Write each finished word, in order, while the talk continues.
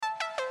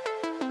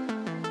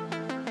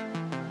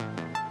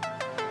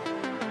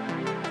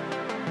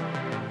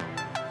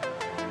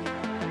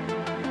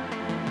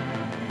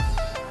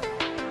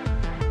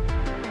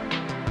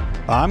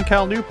I'm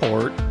Cal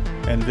Newport,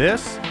 and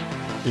this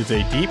is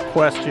a Deep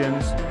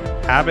Questions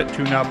Habit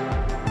Tune-Up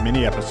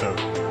mini episode.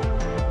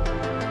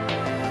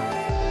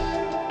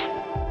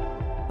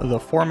 The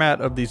format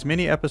of these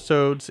mini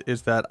episodes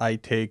is that I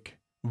take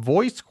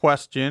voice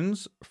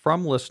questions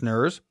from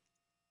listeners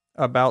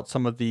about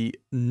some of the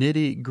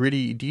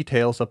nitty-gritty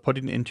details of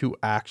putting into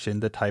action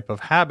the type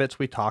of habits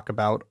we talk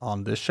about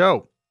on this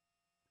show.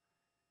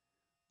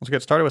 Let's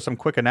get started with some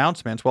quick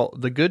announcements. Well,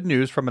 the good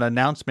news from an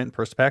announcement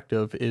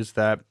perspective is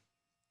that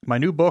my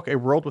new book, A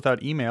World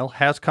Without Email,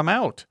 has come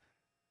out.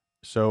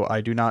 So I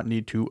do not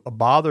need to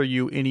bother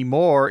you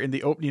anymore in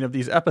the opening of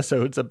these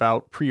episodes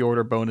about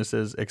pre-order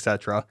bonuses,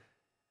 etc.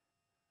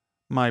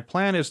 My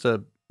plan is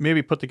to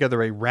maybe put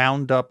together a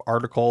roundup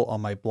article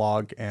on my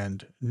blog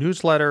and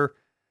newsletter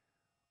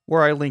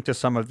where I link to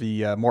some of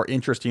the more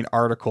interesting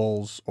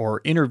articles or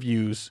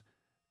interviews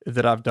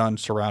that I've done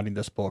surrounding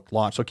this book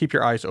launch. So keep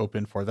your eyes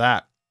open for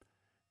that.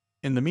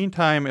 In the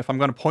meantime, if I'm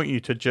going to point you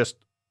to just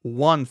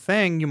one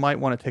thing, you might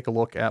want to take a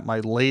look at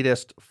my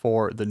latest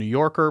for The New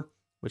Yorker,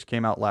 which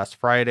came out last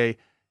Friday.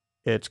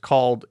 It's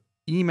called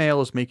Email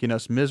is Making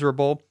Us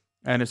Miserable,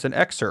 and it's an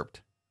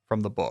excerpt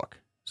from the book.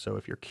 So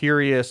if you're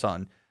curious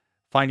on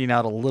finding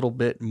out a little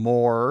bit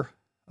more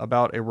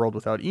about A World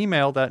Without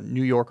Email, that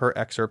New Yorker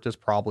excerpt is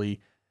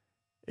probably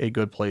a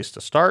good place to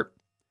start.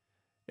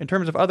 In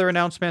terms of other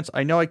announcements,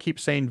 I know I keep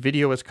saying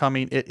video is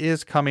coming. It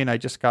is coming. I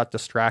just got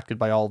distracted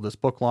by all this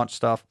book launch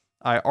stuff.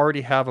 I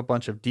already have a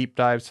bunch of deep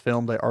dives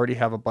filmed. I already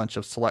have a bunch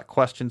of select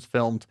questions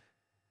filmed.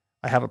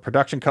 I have a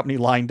production company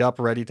lined up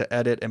ready to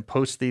edit and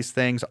post these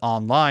things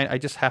online. I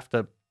just have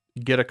to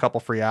get a couple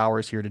free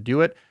hours here to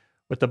do it.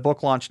 With the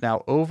book launch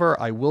now over,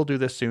 I will do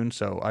this soon,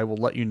 so I will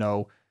let you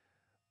know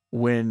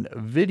when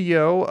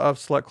video of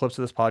select clips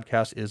of this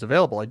podcast is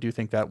available. I do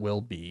think that will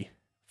be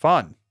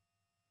fun.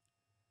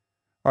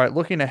 All right,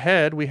 looking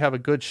ahead, we have a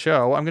good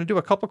show. I'm going to do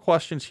a couple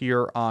questions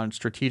here on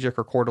strategic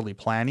or quarterly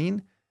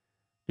planning.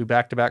 Do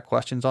back-to-back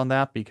questions on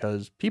that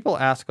because people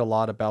ask a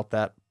lot about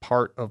that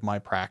part of my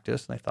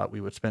practice, and I thought we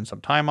would spend some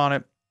time on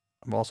it.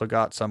 I've also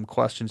got some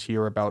questions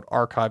here about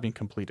archiving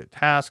completed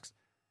tasks,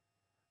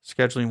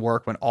 scheduling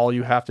work when all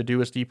you have to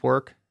do is deep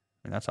work.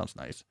 I mean, that sounds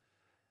nice.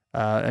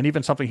 And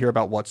even something here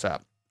about WhatsApp.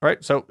 All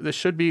right, so this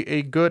should be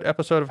a good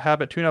episode of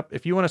Habit Tune-Up.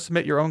 If you want to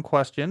submit your own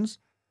questions,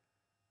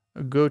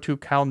 go to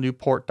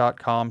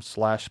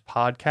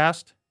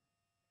calnewport.com/podcast,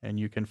 and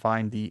you can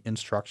find the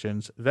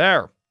instructions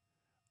there.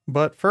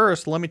 But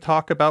first, let me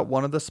talk about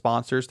one of the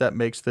sponsors that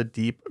makes the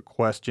Deep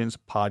Questions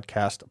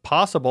podcast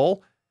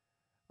possible.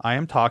 I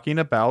am talking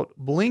about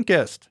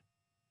Blinkist.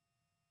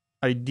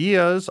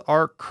 Ideas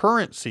are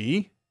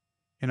currency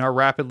in our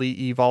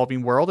rapidly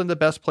evolving world, and the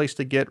best place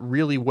to get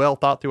really well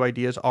thought through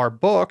ideas are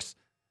books.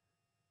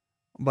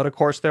 But of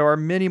course, there are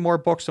many more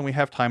books than we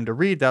have time to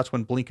read. That's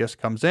when Blinkist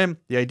comes in.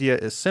 The idea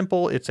is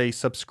simple. It's a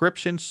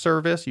subscription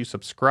service. You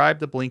subscribe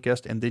to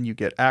Blinkist, and then you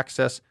get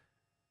access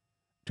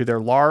to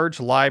their large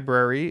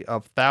library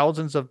of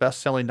thousands of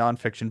best-selling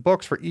nonfiction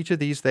books. For each of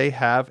these, they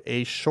have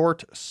a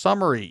short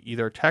summary,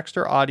 either text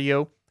or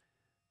audio,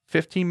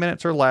 15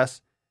 minutes or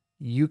less.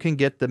 You can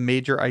get the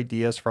major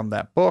ideas from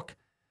that book.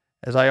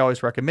 As I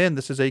always recommend,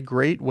 this is a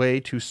great way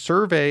to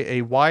survey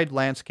a wide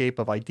landscape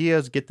of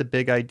ideas, get the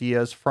big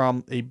ideas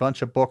from a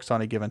bunch of books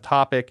on a given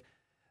topic.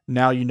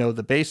 Now you know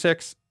the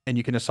basics, and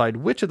you can decide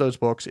which of those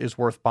books is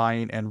worth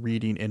buying and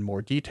reading in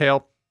more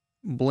detail.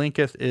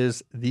 Blinkist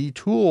is the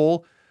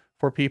tool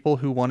for people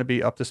who want to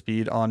be up to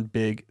speed on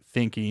big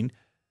thinking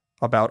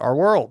about our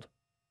world.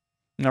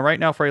 Now, right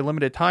now, for a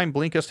limited time,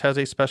 Blinkist has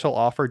a special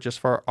offer just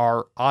for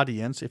our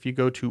audience. If you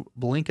go to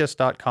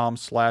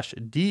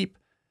Blinkist.com/deep,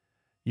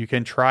 you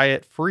can try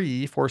it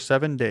free for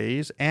 7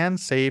 days and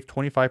save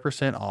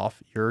 25%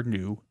 off your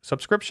new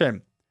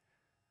subscription.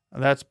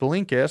 That's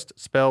Blinkist,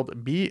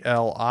 spelled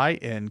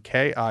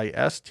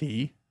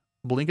Blinkist,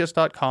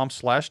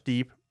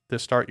 Blinkist.com/deep to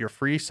start your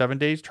free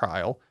 7-day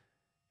trial.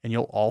 And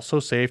you'll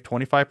also save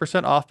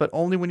 25% off, but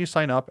only when you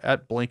sign up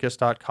at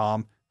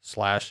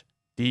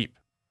Blinkist.com/deep.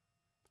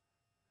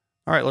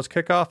 All right, let's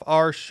kick off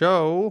our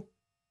show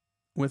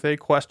with a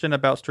question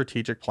about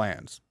strategic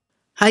plans.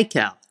 Hi,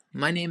 Cal.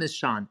 My name is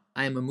Sean.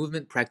 I am a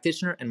movement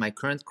practitioner, and my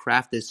current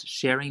craft is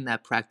sharing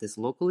that practice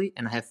locally,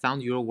 and I have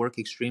found your work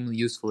extremely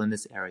useful in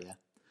this area.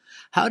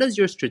 How does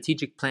your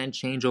strategic plan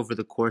change over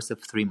the course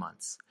of 3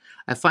 months?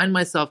 I find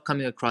myself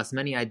coming across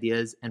many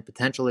ideas and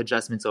potential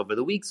adjustments over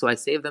the week, so I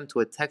save them to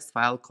a text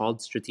file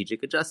called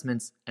Strategic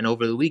Adjustments, and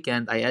over the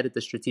weekend, I edit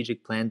the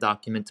strategic plan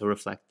document to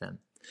reflect them.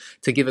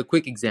 To give a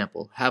quick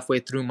example, halfway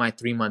through my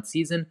 3-month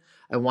season,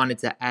 I wanted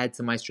to add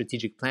to my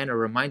strategic plan a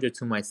reminder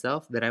to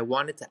myself that I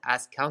wanted to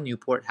ask Cal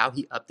Newport how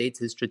he updates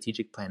his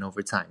strategic plan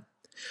over time.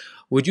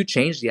 Would you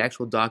change the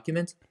actual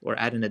document, or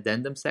add an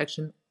addendum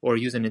section, or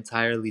use an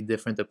entirely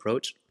different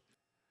approach?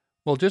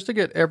 Well, just to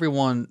get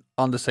everyone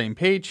on the same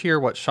page here,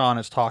 what Sean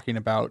is talking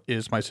about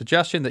is my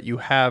suggestion that you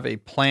have a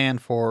plan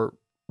for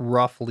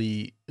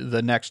roughly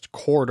the next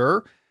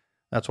quarter.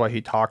 That's why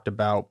he talked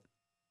about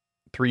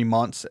 3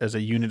 months as a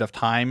unit of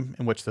time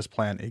in which this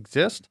plan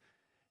exists.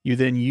 You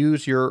then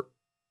use your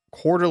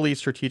quarterly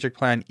strategic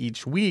plan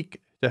each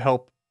week to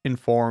help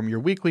inform your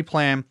weekly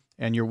plan,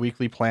 and your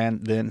weekly plan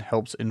then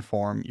helps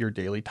inform your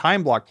daily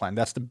time block plan.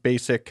 That's the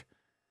basic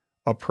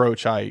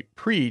approach I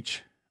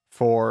preach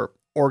for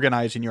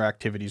organizing your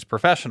activities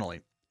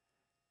professionally.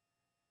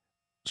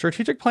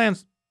 Strategic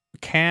plans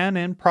can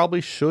and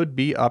probably should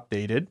be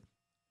updated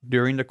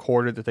during the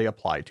quarter that they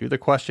apply to. The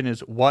question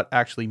is, what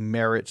actually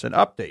merits an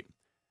update?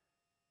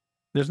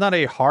 There's not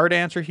a hard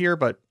answer here,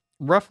 but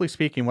roughly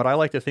speaking, what I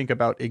like to think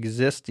about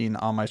existing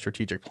on my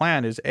strategic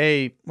plan is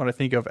what I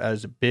think of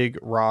as big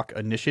rock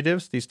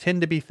initiatives. These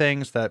tend to be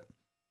things that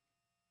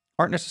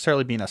aren't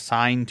necessarily being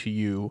assigned to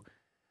you,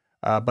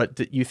 but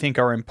that you think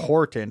are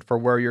important for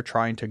where you're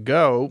trying to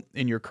go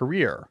in your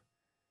career.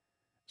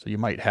 So you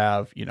might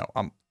have,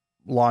 I'm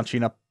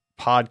launching a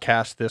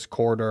podcast this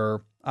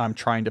quarter. I'm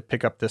trying to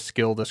pick up this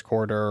skill this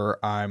quarter.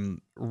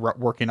 I'm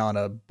working on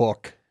a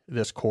book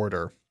this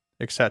quarter,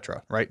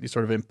 etc. Right? These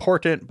sort of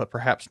important, but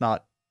perhaps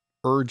not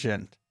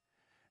urgent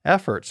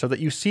efforts, so that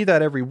you see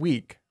that every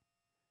week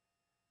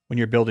when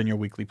you're building your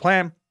weekly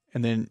plan.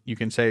 And then you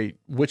can say,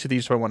 which of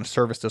these do I want to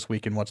service this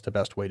week and what's the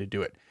best way to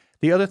do it?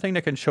 The other thing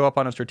that can show up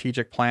on a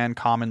strategic plan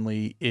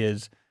commonly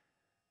is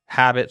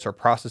habits or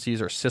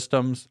processes or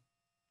systems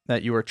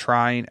that you are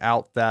trying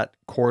out that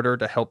quarter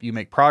to help you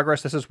make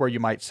progress. This is where you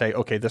might say,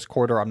 okay, this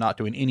quarter I'm not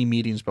doing any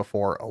meetings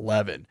before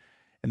 11,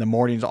 and the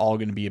morning's all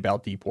going to be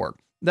about deep work.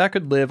 That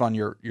could live on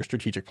your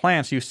strategic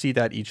plan, so you see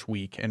that each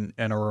week and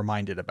are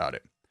reminded about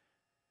it.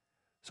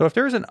 So if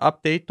there's an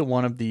update to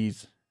one of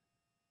these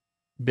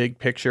big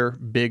picture,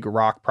 big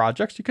rock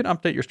projects, you can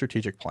update your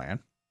strategic plan.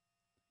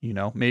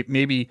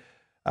 Maybe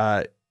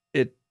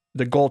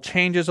the goal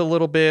changes a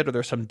little bit, or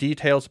there's some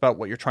details about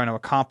what you're trying to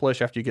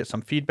accomplish after you get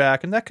some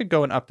feedback, and that could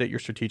go and update your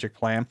strategic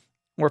plan.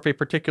 Or if a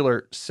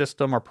particular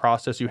system or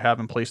process you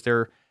have in place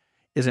there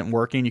isn't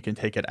working, you can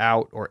take it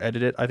out or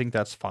edit it. I think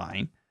that's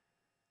fine.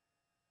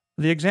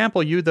 The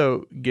example you,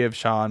 though, give,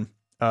 Sean,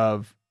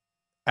 of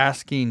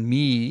asking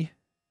me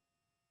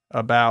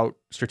about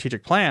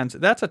strategic plans,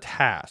 that's a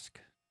task.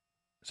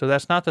 So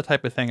that's not the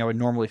type of thing I would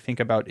normally think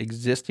about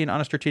existing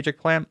on a strategic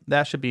plan.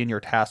 That should be in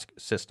your task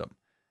system.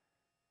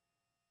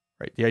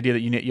 Right? The idea that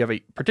you have a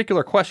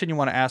particular question you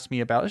want to ask me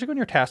about, as you go in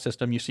your task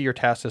system, you see your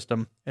task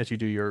system as you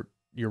do your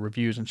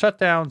reviews and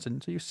shutdowns,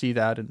 and so you see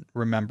that and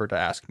remember to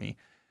ask me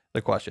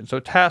the question. So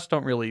tasks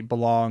don't really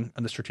belong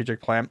on the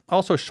strategic plan.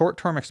 Also,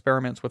 short-term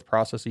experiments with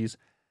processes,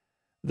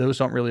 those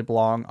don't really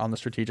belong on the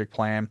strategic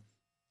plan.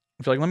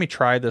 If you're like, let me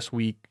try this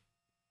week,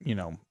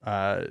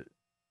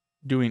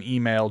 doing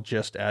email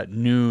just at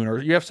noon, or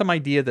you have some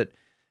idea that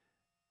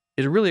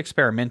is really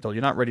experimental.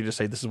 You're not ready to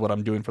say, this is what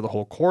I'm doing for the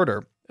whole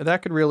quarter.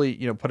 That could really,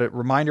 put a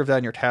reminder of that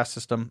in your task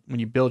system. When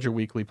you build your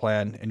weekly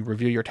plan and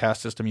review your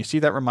task system, you see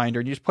that reminder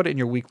and you just put it in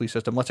your weekly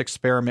system. Let's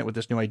experiment with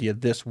this new idea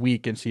this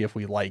week and see if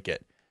we like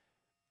it.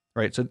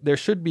 Right? So there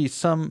should be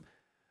some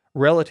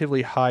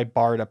relatively high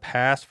bar to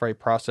pass for a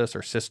process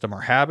or system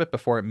or habit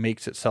before it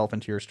makes its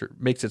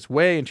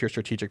way into your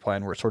strategic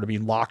plan, where it's sort of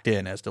being locked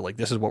in as to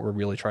this is what we're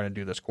really trying to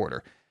do this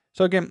quarter.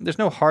 So again, there's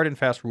no hard and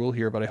fast rule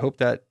here, but I hope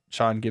that,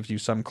 Sean, gives you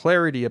some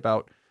clarity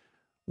about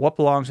what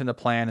belongs in the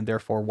plan and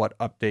therefore what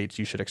updates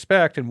you should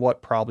expect and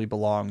what probably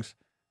belongs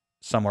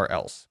somewhere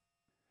else.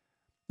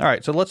 All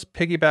right, so let's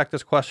piggyback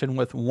this question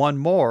with one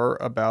more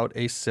about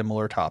a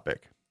similar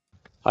topic.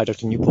 Hi,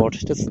 Dr. Newport.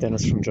 This is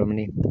Dennis from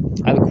Germany.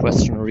 I have a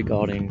question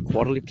regarding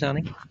quarterly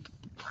planning.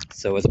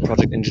 So as a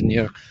project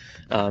engineer,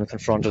 I'm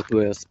confronted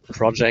with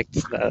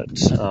projects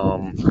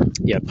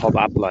that pop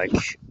up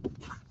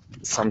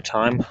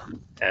sometime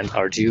and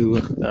are due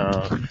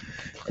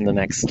in the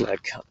next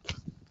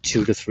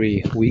 2 to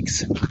 3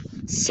 weeks.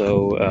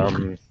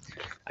 So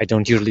I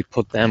don't usually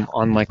put them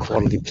on my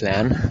quarterly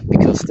plan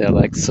because they're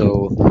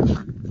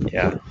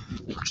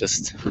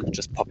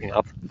just popping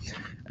up.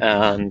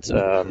 And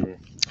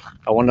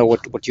I wonder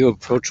what your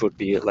approach would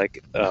be,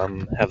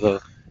 have a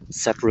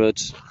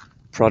separate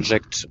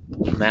project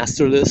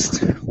master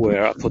list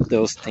where I put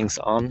those things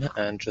on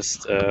and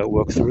just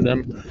work through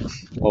them,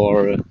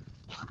 or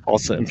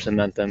also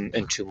implement them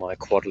into my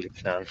quarterly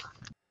plan.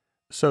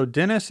 So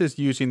Dennis is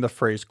using the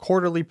phrase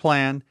quarterly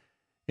plan.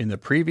 In the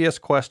previous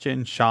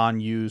question, Sean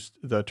used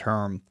the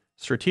term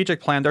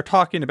strategic plan. They're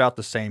talking about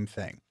the same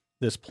thing.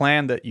 This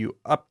plan that you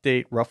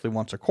update roughly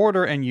once a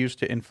quarter and use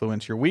to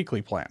influence your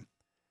weekly plan.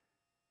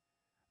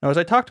 Now, as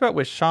I talked about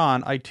with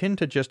Sean, I tend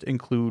to just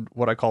include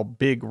what I call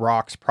big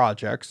rocks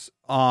projects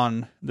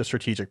on the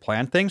strategic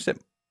plan, things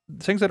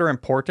that are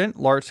important,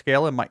 large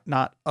scale, and might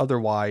not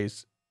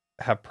otherwise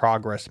have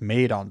progress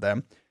made on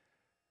them.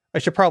 I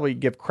should probably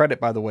give credit,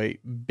 by the way.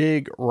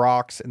 Big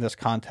rocks in this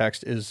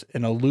context is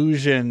an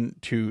allusion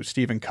to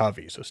Stephen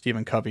Covey. So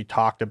Stephen Covey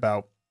talked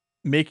about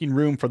making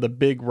room for the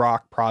big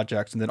rock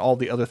projects, and then all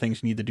the other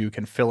things you need to do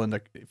can fill in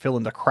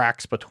the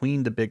cracks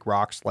between the big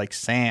rocks like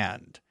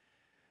sand.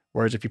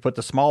 Whereas if you put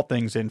the small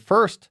things in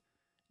first,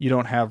 you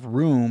don't have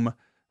room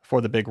for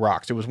the big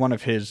rocks. It was one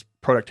of his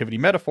productivity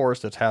metaphors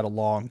that's had a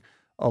long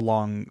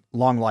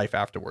life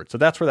afterwards. So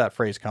that's where that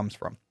phrase comes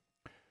from.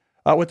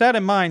 With that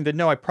in mind, then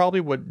no, I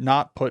probably would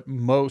not put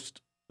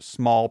most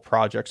small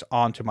projects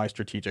onto my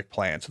strategic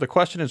plan. So the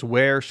question is,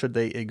 where should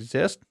they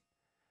exist?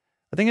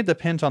 I think it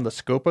depends on the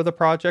scope of the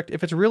project.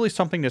 If it's really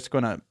something that's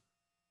going to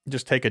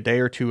just take a day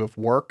or two of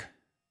work,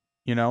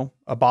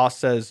 a boss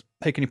says,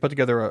 hey, can you put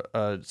together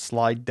a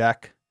slide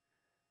deck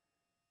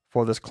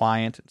for this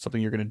client? It's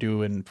something you're going to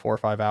do in 4 or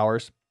 5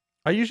 hours.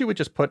 I usually would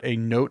just put a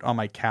note on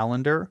my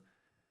calendar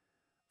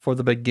for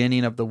the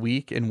beginning of the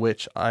week in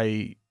which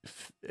I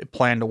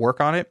plan to work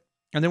on it.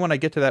 And then when I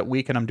get to that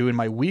week and I'm doing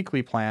my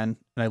weekly plan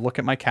and I look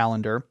at my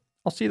calendar,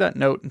 I'll see that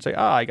note and say,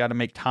 I got to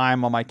make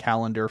time on my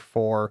calendar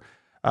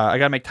I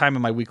got to make time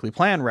in my weekly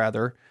plan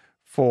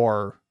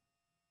for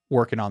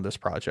working on this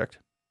project.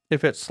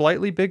 If it's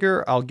slightly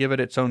bigger, I'll give it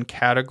its own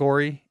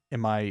category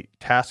in my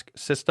task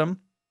system.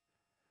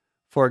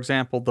 For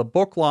example, the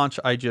book launch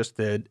I just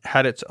did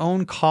had its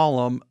own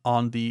column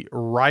on the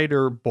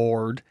writer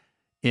board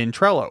in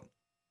Trello.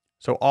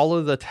 So all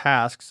of the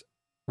tasks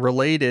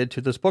related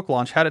to this book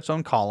launch had its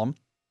own column.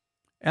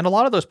 And a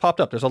lot of those popped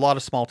up. There's a lot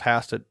of small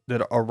tasks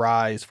that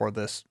arise for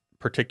this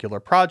particular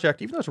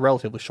project. Even though it's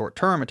relatively short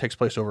term, it takes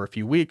place over a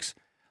few weeks.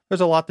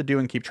 There's a lot to do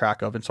and keep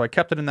track of. And so I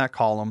kept it in that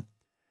column.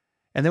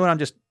 And then when I'm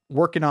just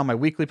working on my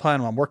weekly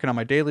plan, when I'm working on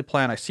my daily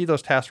plan, I see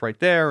those tasks right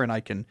there and I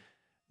can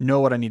know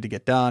what I need to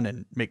get done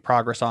and make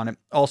progress on it.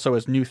 Also,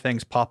 as new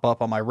things pop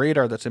up on my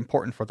radar that's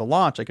important for the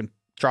launch, I can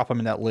drop them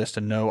in that list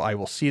and know I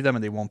will see them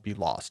and they won't be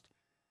lost.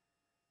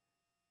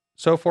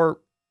 So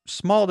for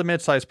small to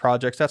mid-sized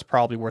projects, that's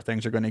probably where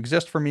things are going to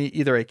exist for me,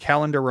 either a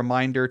calendar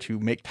reminder to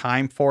make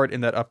time for it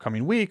in that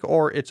upcoming week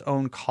or its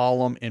own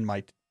column in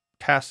my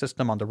task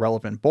system on the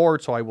relevant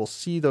board. So I will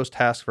see those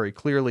tasks very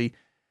clearly,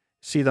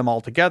 see them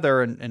all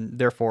together, and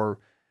therefore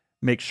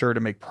make sure to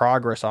make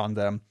progress on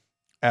them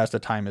as the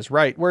time is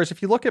right. Whereas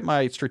if you look at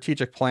my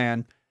strategic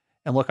plan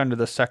and look under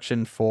the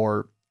section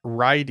for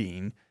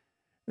writing,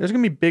 there's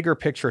going to be bigger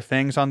picture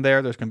things on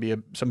there. There's going to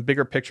be some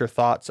bigger picture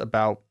thoughts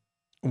about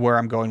where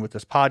I'm going with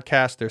this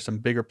podcast. There's some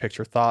bigger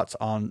picture thoughts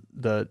on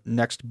the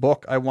next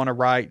book I want to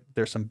write.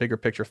 There's some bigger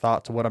picture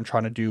thoughts of what I'm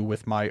trying to do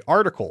with my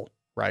article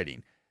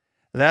writing.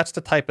 That's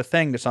the type of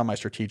thing that's on my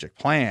strategic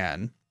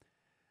plan,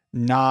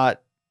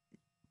 not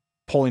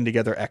pulling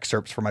together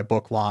excerpts for my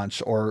book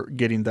launch or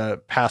getting the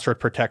password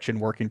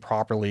protection working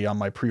properly on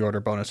my pre-order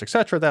bonus,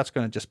 etc. That's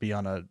going to just be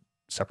on a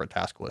separate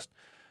task list.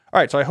 All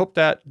right, so I hope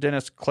that,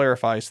 Dennis,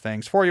 clarifies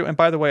things for you. And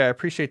by the way, I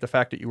appreciate the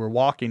fact that you were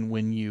walking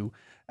when you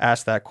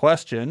asked that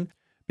question,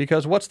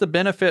 because what's the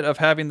benefit of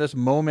having this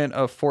moment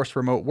of forced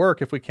remote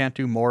work if we can't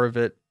do more of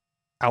it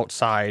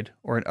outside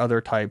or in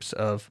other types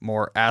of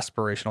more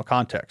aspirational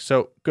contexts?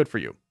 So good for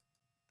you.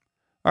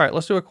 All right,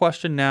 let's do a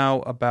question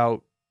now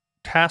about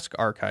task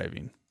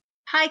archiving.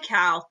 Hi,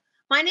 Cal.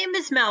 My name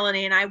is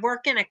Melanie, and I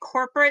work in a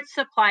corporate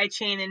supply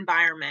chain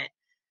environment.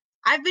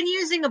 I've been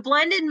using a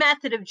blended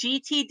method of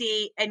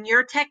GTD and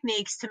your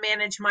techniques to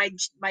manage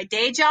my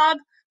day job,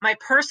 my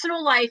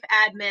personal life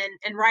admin,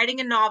 and writing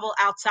a novel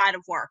outside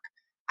of work.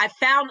 I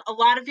found a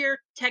lot of your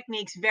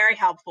techniques very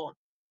helpful.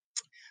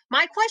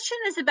 My question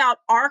is about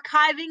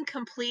archiving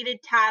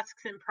completed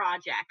tasks and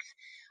projects.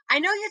 I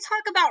know you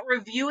talk about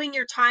reviewing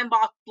your time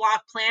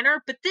block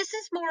planner, but this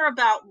is more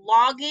about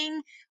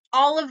logging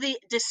all of the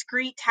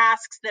discrete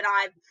tasks that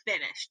I've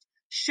finished.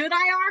 Should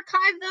I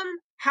archive them?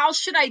 How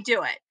should I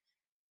do it?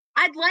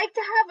 I'd like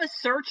to have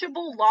a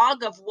searchable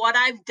log of what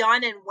I've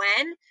done and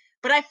when,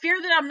 but I fear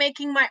that I'm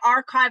making my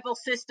archival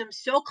system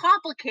so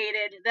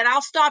complicated that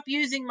I'll stop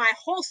using my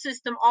whole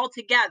system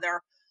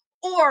altogether,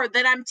 or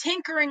that I'm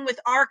tinkering with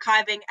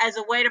archiving as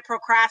a way to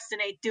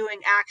procrastinate doing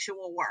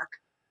actual work.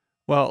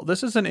 Well,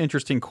 this is an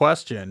interesting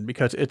question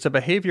because it's a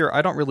behavior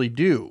I don't really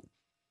do.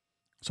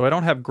 So I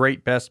don't have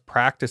great best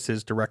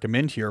practices to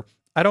recommend here.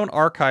 I don't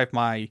archive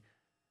my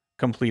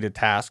completed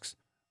tasks,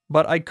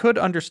 but I could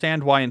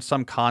understand why in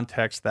some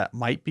contexts that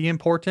might be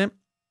important.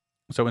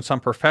 So in some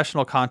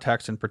professional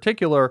contexts in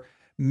particular,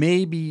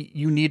 maybe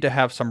you need to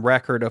have some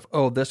record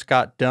of, this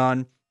got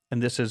done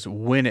and this is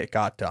when it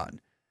got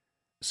done.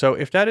 So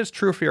if that is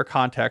true for your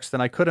context,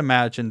 then I could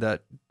imagine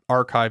that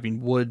archiving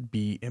would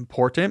be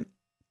important.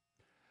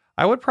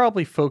 I would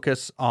probably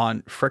focus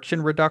on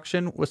friction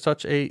reduction with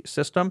such a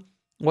system.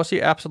 What's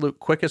the absolute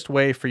quickest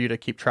way for you to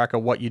keep track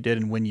of what you did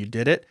and when you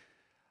did it?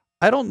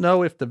 I don't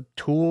know if the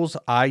tools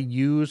I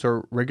use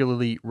or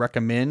regularly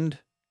recommend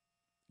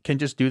can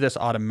just do this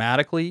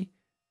automatically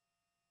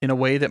in a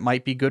way that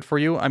might be good for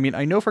you. I mean,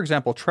 I know, for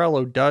example,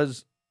 Trello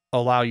does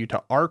allow you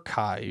to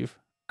archive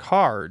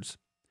cards,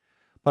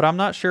 but I'm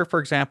not sure, for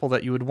example,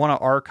 that you would want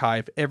to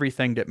archive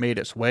everything that made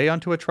its way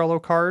onto a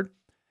Trello card.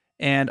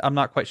 And I'm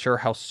not quite sure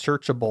how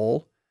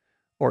searchable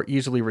or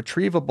easily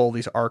retrievable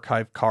these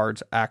archive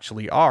cards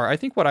actually are. I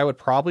think what I would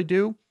probably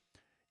do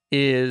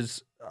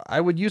is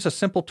I would use a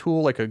simple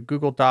tool like a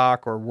Google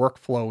Doc or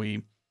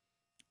Workflowy,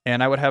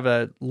 and I would have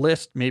a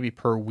list maybe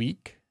per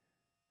week.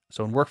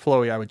 So in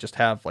Workflowy, I would just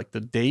have like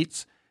the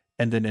dates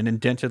and then an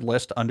indented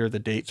list under the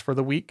dates for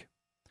the week.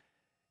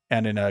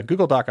 And in a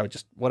Google Doc, I would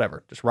just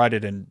write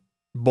it in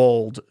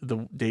bold,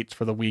 the dates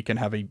for the week, and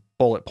have a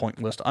bullet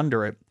point list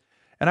under it.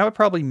 And I would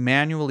probably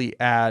manually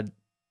add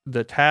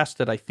the tasks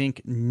that I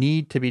think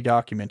need to be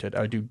documented.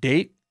 I would do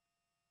date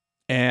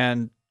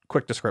and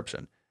quick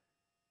description.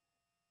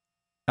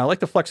 I like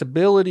the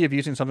flexibility of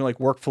using something like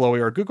Workflowy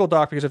or Google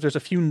Doc, because if there's a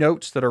few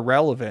notes that are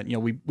relevant,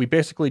 we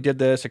basically did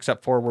this,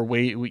 except for we're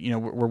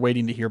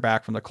waiting to hear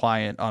back from the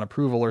client on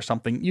approval or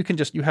something.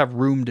 You have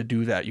room to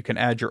do that. You can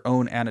add your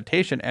own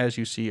annotation as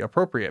you see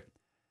appropriate.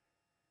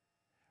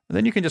 And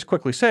then you can just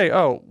quickly say,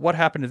 oh, what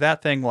happened to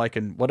that thing? Like,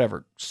 and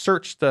whatever,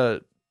 search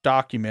the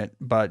document,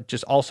 but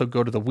just also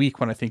go to the week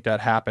when I think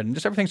that happened. And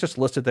just everything's just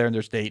listed there and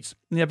there's dates.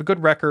 And you have a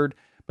good record,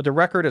 but the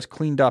record is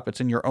cleaned up.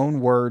 It's in your own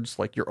words,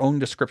 like your own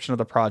description of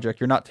the project.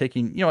 You're not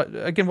taking,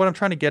 again, what I'm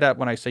trying to get at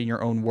when I say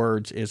your own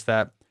words is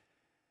that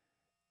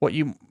what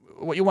you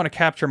want to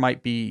capture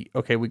might be,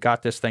 okay, we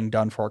got this thing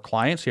done for our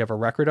clients. So you have a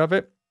record of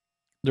it.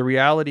 The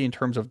reality in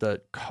terms of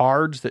the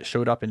cards that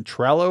showed up in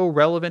Trello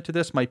relevant to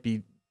this might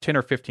be 10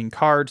 or 15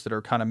 cards that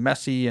are kind of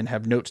messy and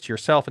have notes to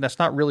yourself. And that's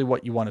not really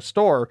what you want to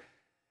store.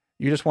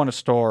 You just want to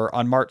store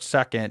on March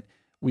 2nd,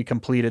 we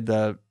completed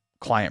the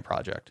client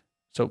project.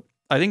 So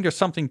I think there's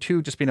something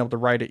to just being able to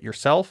write it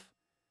yourself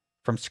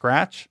from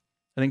scratch.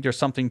 I think there's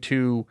something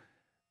to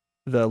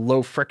the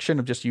low friction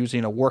of just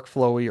using a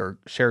Workflowy or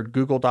shared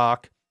Google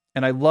Doc.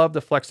 And I love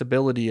the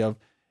flexibility of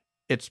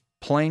it's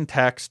plain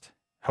text,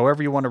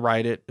 however you want to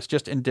write it. It's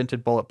just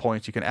indented bullet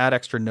points. You can add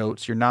extra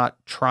notes. You're not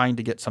trying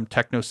to get some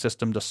techno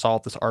system to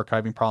solve this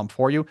archiving problem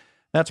for you.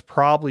 That's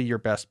probably your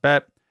best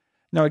bet.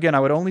 Now, again, I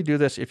would only do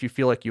this if you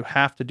feel like you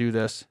have to do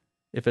this,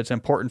 if it's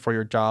important for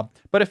your job.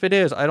 But if it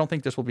is, I don't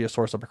think this will be a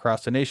source of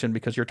procrastination,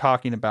 because you're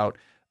talking about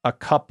a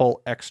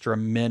couple extra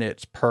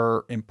minutes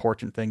per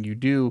important thing you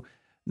do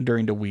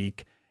during the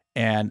week.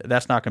 And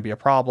that's not going to be a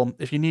problem.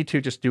 If you need to,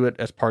 just do it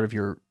as part of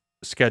your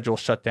schedule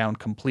shutdown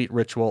complete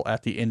ritual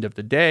at the end of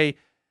the day.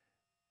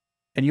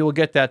 And you will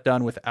get that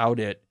done without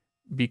it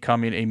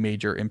becoming a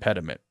major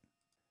impediment.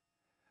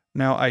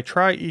 Now, I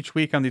try each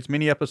week on these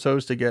mini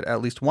episodes to get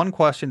at least one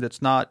question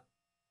that's not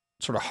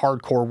sort of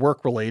hardcore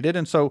work related.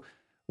 And so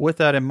with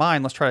that in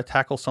mind, let's try to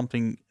tackle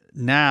something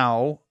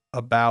now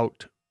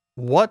about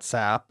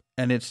WhatsApp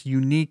and its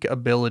unique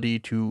ability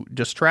to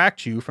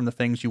distract you from the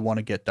things you want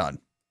to get done.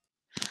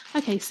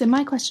 Okay, so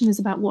my question is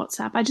about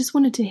WhatsApp. I just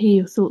wanted to hear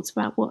your thoughts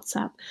about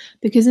WhatsApp,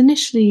 because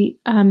initially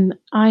I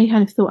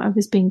kind of thought I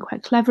was being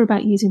quite clever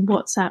about using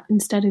WhatsApp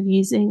instead of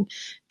using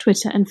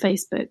Twitter and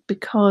Facebook,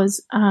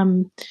 because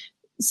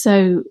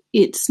so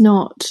it's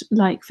not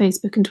like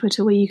Facebook and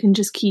Twitter where you can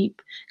just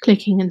keep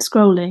clicking and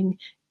scrolling.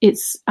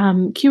 It's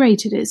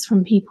curated. It's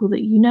from people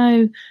that you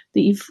know,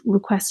 that you've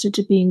requested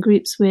to be in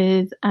groups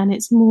with, and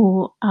it's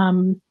more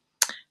kind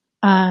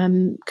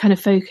of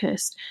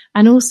focused.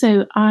 And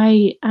also,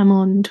 I am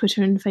on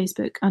Twitter and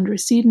Facebook under a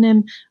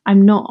pseudonym.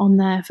 I'm not on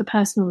there for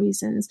personal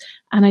reasons,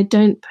 and I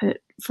don't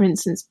put, for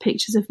instance,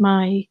 pictures of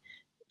my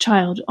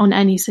child on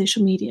any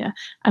social media.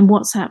 And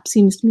WhatsApp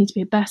seems to me to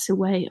be a better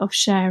way of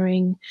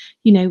sharing,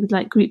 with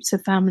like groups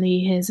of family.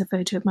 Here's a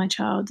photo of my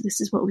child. This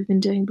is what we've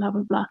been doing, blah,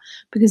 blah, blah,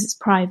 because it's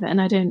private.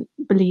 And I don't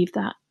believe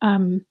that,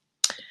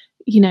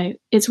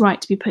 it's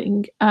right to be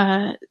putting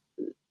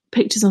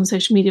pictures on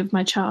social media of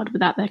my child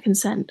without their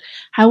consent.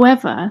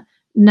 However,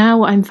 now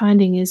what I'm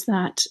finding is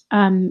that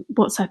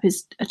WhatsApp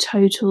is a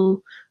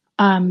total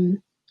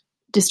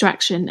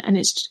distraction,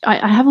 and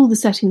I have all the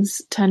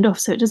settings turned off,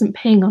 so it doesn't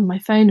ping on my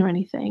phone or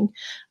anything.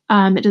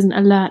 It doesn't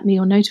alert me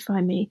or notify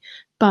me,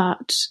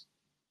 but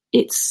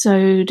it's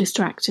so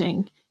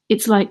distracting.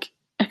 It's like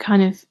a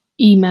kind of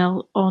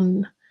email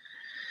on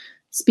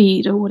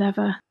speed or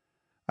whatever.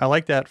 I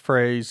like that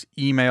phrase,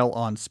 email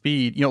on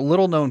speed.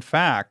 Little known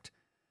fact,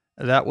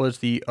 that was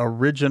the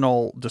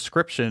original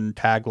description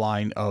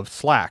tagline of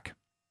Slack.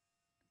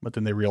 But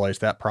then they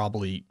realized that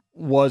probably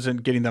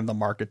wasn't getting them the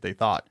market they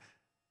thought.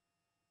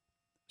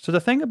 So the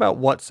thing about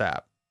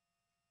WhatsApp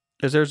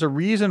is there's a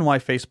reason why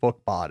Facebook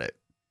bought it.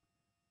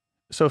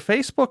 So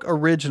Facebook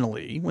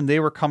originally, when they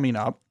were coming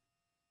up,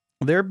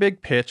 their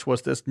big pitch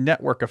was this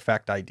network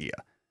effect idea.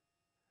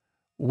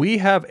 We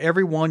have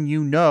everyone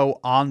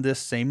on this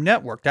same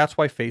network. That's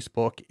why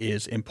Facebook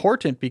is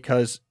important,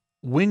 because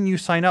when you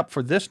sign up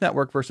for this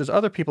network versus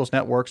other people's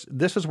networks,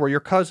 this is where your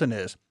cousin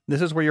is.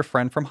 This is where your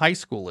friend from high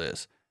school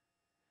is.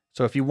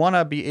 So if you want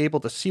to be able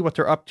to see what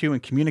they're up to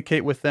and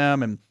communicate with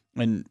them and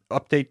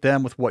update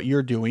them with what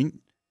you're doing,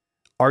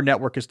 our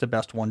network is the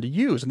best one to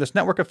use. And this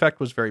network effect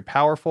was very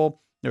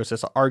powerful. There was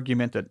this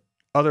argument that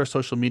other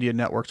social media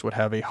networks would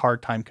have a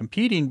hard time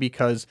competing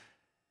because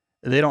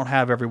they don't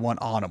have everyone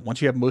on them.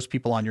 Once you have most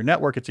people on your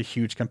network, it's a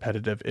huge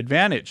competitive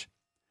advantage.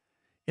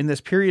 In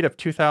this period of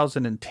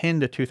 2010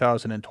 to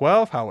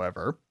 2012,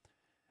 however,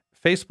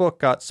 Facebook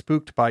got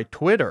spooked by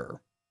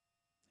Twitter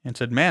and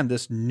said, man,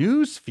 this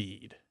news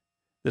feed,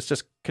 this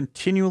just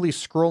continually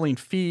scrolling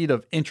feed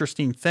of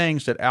interesting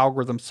things that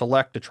algorithms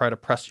select to try to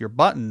press your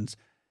buttons,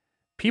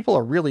 people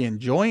are really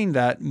enjoying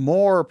that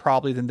more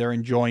probably than they're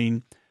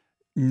enjoying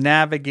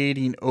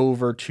navigating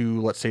over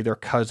to, let's say, their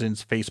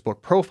cousin's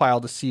Facebook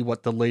profile to see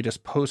what the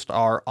latest posts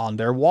are on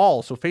their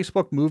wall. So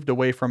Facebook moved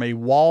away from a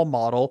wall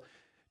model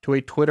to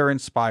a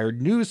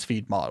Twitter-inspired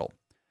newsfeed model.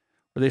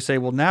 where they say,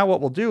 well, now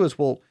what we'll do is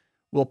we'll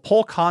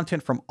pull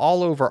content from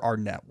all over our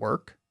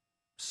network,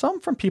 some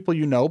from people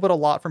you know, but a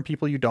lot from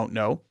people you don't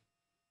know.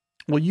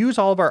 We'll use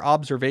all of our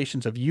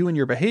observations of you and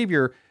your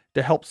behavior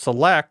to help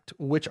select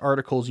which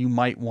articles you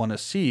might want to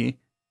see,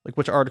 like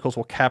which articles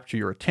will capture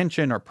your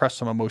attention or press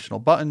some emotional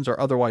buttons or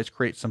otherwise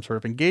create some sort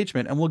of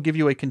engagement, and we'll give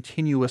you a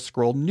continuous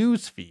scroll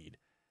news feed.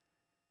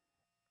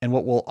 And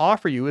what we'll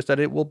offer you is that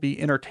it will be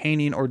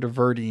entertaining or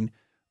diverting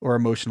or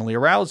emotionally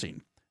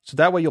arousing. So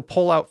that way you'll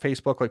pull out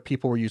Facebook like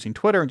people were using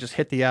Twitter and just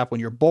hit the app when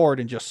you're bored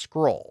and just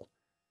scroll.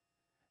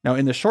 Now,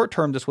 in the short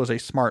term, this was a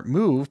smart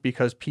move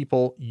because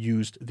people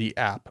used the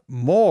app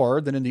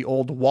more than in the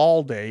old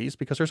wall days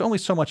because there's only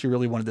so much you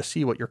really wanted to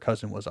see what your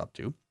cousin was up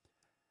to.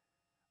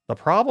 The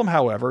problem,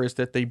 however, is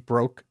that they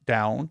broke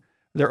down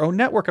their own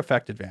network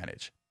effect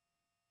advantage.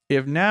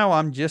 If now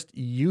I'm just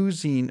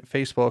using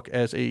Facebook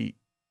as a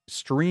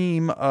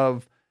stream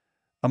of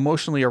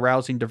emotionally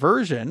arousing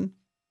diversion,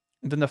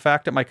 then the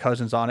fact that my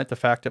cousin's on it, the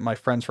fact that my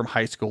friends from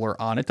high school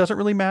are on it doesn't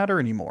really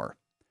matter anymore.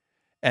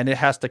 And it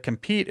has to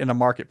compete in a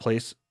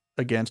marketplace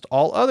against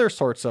all other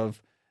sorts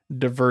of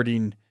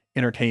diverting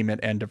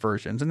entertainment and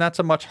diversions. And that's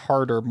a much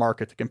harder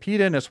market to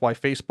compete in. That's why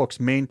Facebook's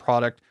main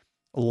product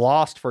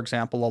lost, for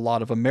example, a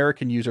lot of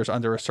American users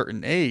under a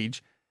certain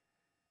age,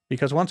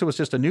 because once it was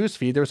just a news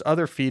feed, there was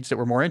other feeds that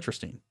were more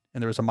interesting,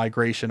 and there was a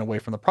migration away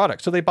from the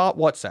product. So they bought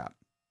WhatsApp.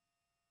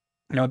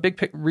 Now, a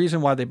big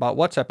reason why they bought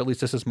WhatsApp, at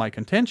least this is my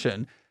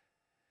contention,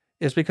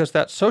 is because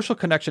that social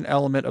connection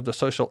element of the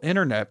social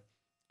internet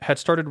had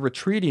started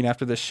retreating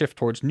after this shift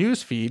towards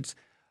news feeds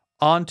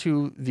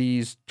onto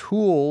these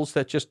tools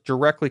that just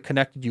directly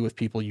connected you with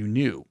people you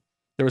knew.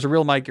 There was a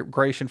real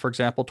migration, for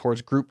example,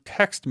 towards group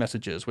text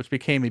messages, which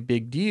became a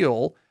big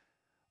deal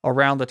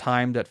around the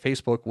time that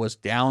Facebook was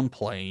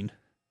downplaying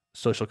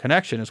social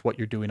connection as what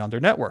you're doing on their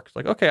network. It's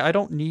like, okay, I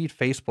don't need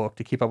Facebook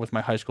to keep up with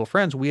my high school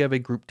friends. We have a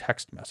group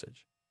text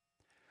message.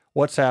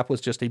 WhatsApp was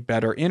just a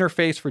better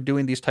interface for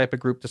doing these type of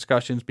group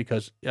discussions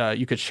because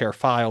you could share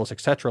files,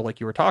 etc.,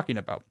 like you were talking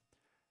about.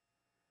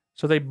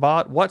 So they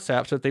bought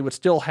WhatsApp so that they would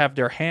still have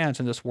their hands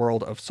in this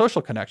world of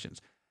social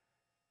connections.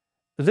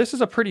 This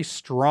is a pretty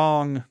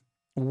strong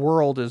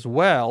world as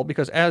well,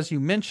 because as you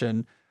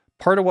mentioned,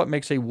 part of what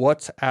makes a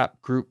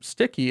WhatsApp group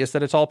sticky is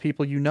that it's all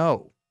people you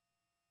know.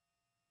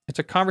 It's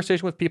a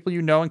conversation with people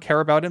you know and care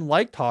about and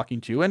like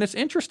talking to, and it's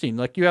interesting.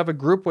 Like you have a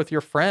group with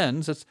your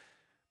friends,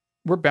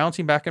 we're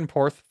bouncing back and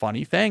forth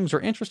funny things or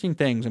interesting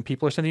things, and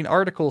people are sending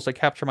articles that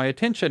capture my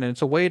attention, and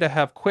it's a way to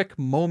have quick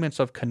moments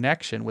of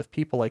connection with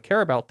people I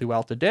care about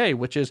throughout the day,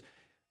 which is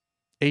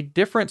a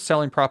different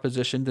selling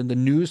proposition than the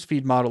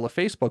newsfeed model of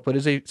Facebook, but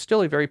is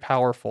still a very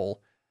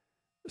powerful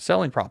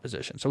selling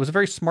proposition. So it was a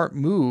very smart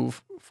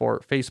move for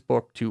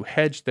Facebook to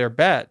hedge their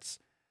bets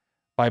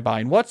by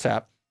buying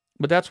WhatsApp,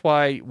 but that's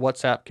why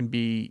WhatsApp can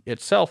be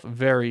itself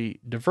very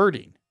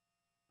diverting.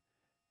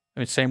 I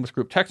mean, same with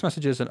group text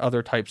messages and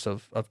other types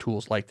of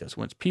tools like this.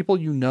 When it's people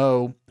you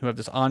know who have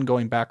this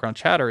ongoing background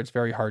chatter, it's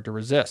very hard to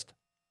resist.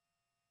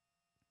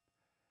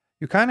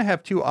 You kind of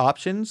have two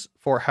options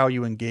for how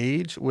you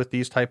engage with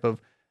these type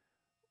of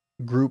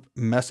group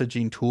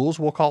messaging tools,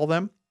 we'll call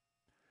them.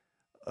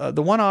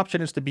 The one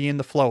option is to be in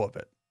the flow of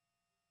it.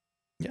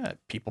 Yeah,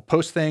 people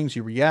post things,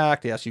 you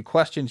react, they ask you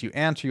questions, you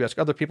answer, you ask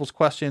other people's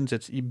questions.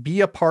 You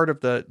be a part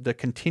of the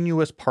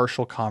continuous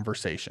partial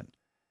conversation.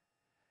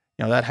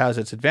 You know, that has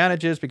its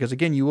advantages because,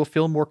 again, you will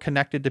feel more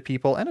connected to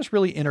people and it's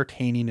really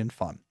entertaining and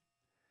fun.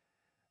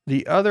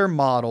 The other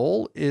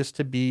model is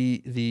to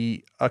be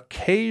the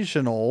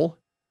occasional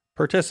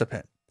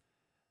participant.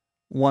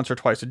 Once or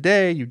twice a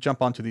day, you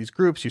jump onto these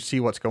groups, you see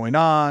what's going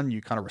on,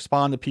 you kind of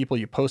respond to people,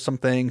 you post some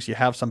things, you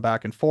have some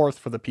back and forth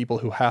for the people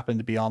who happen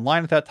to be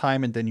online at that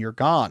time, and then you're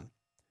gone.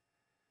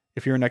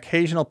 If you're an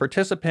occasional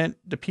participant,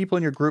 the people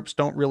in your groups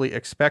don't really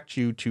expect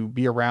you to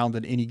be around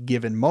at any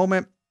given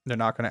moment. They're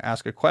not going to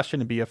ask a question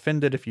and be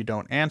offended if you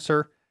don't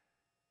answer.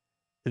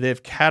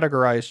 They've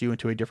categorized you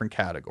into a different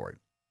category.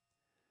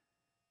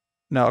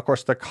 Now, of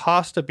course, the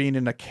cost of being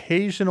an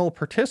occasional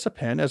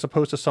participant, as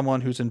opposed to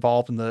someone who's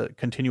involved in the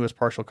continuous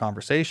partial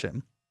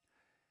conversation,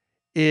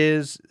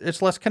 is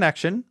it's less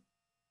connection,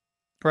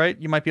 right?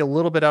 You might be a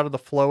little bit out of the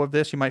flow of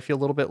this. You might feel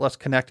a little bit less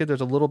connected.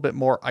 There's a little bit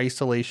more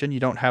isolation.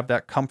 You don't have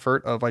that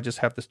comfort of, I just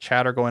have this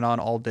chatter going on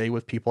all day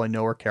with people I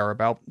know or care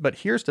about. But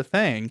here's the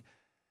thing.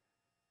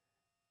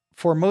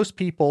 For most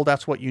people,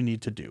 that's what you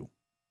need to do.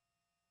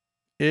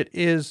 It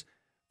is,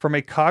 from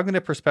a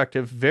cognitive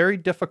perspective, very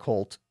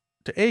difficult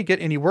to A,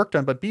 get any work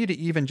done, but B, to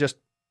even just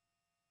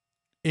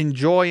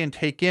enjoy and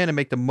take in and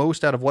make the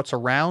most out of what's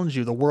around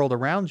you, the world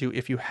around you,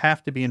 if you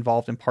have to be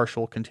involved in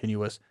partial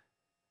continuous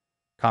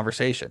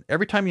conversation.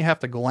 Every time you have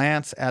to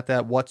glance at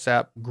that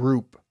WhatsApp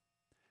group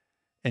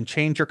and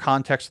change your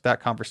context of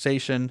that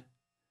conversation,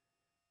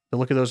 to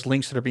look at those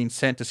links that are being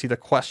sent, to see the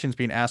questions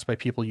being asked by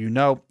people you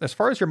know. As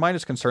far as your mind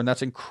is concerned,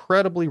 that's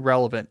incredibly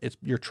relevant. It's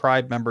your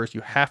tribe members.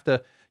 You have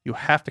to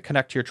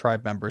connect to your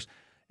tribe members.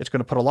 It's going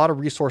to put a lot of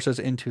resources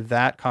into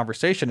that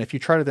conversation. If you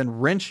try to then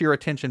wrench your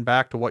attention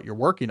back to what you're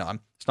working on,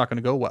 it's not going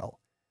to go well.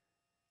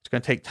 It's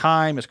going to take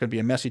time. It's going to be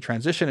a messy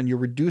transition, and you're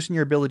reducing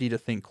your ability to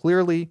think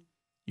clearly.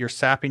 You're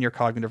sapping your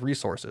cognitive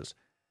resources.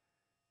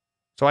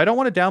 So I don't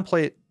want to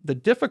downplay the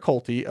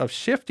difficulty of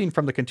shifting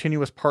from the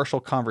continuous partial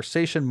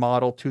conversation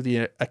model to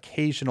the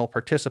occasional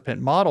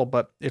participant model,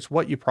 but it's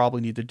what you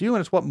probably need to do,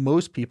 and it's what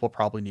most people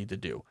probably need to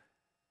do.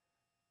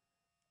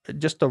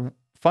 Just the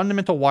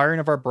fundamental wiring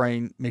of our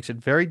brain makes it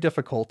very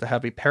difficult to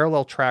have a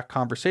parallel track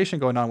conversation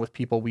going on with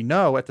people we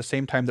know at the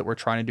same time that we're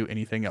trying to do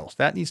anything else.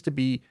 That needs to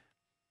be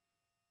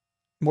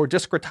more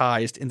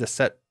discretized into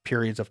set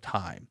periods of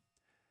time.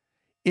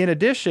 In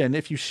addition,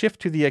 if you shift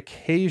to the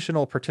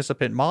occasional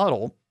participant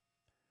model,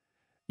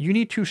 you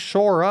need to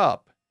shore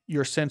up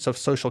your sense of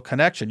social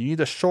connection. You need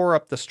to shore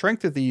up the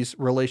strength of these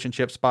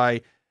relationships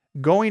by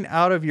going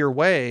out of your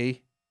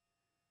way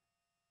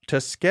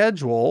to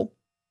schedule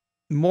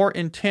more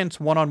intense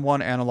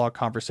one-on-one analog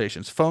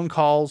conversations, phone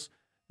calls,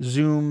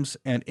 Zooms,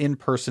 and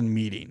in-person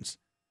meetings.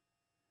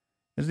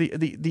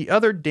 The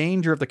other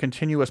danger of the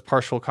continuous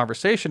partial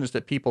conversation is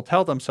that people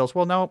tell themselves,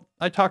 well, no,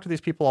 I talk to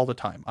these people all the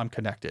time. I'm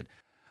connected.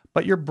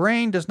 But your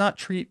brain does not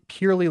treat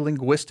purely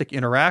linguistic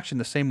interaction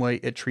the same way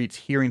it treats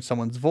hearing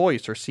someone's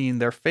voice or seeing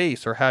their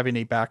face or having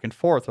a back and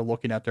forth or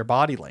looking at their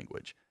body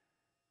language.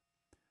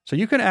 So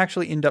you can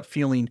actually end up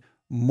feeling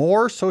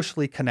more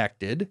socially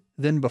connected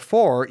than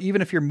before,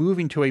 even if you're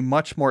moving to a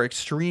much more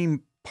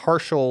extreme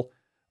partial,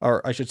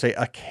 or I should say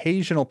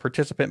occasional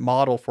participant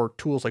model for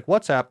tools like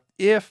WhatsApp,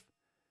 if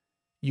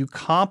you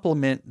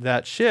complement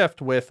that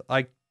shift with,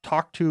 I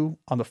talk to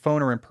on the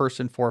phone or in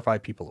person 4 or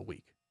 5 people a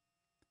week.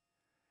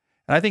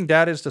 And I think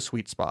that is the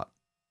sweet spot.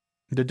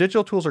 The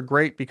digital tools are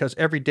great because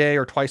every day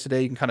or twice a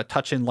day, you can kind of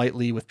touch in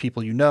lightly with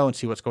people you know and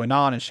see what's going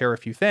on and share a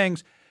few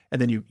things.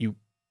 And then you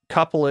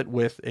couple it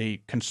with a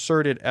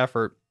concerted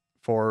effort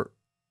for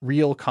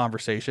real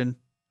conversation,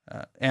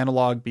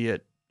 analog, be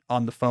it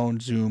on the phone,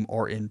 Zoom,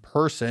 or in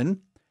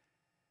person.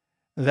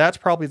 That's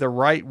probably the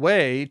right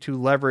way to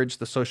leverage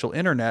the social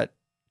internet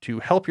to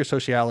help your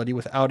sociality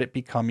without it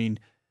becoming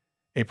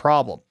a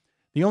problem.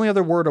 The only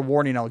other word of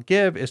warning I'll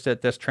give is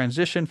that this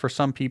transition for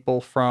some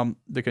people from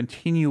the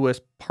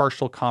continuous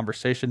partial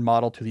conversation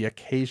model to the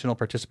occasional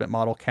participant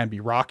model can be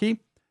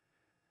rocky,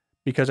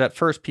 because at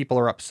first people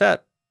are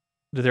upset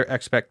that their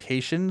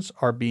expectations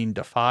are being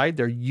defied.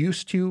 They're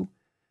used to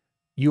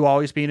you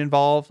always being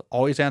involved,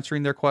 always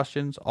answering their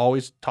questions,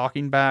 always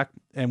talking back.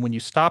 And when you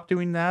stop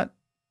doing that,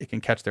 it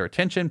can catch their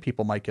attention.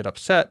 People might get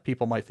upset.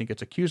 People might think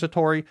it's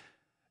accusatory.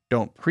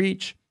 Don't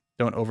preach.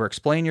 Don't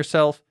over-explain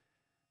yourself.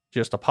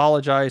 Just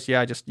apologize.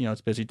 Yeah, it's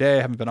a busy day.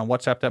 I haven't been on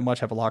WhatsApp that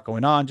much. I have a lot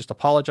going on. Just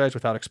apologize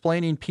without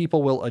explaining.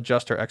 People will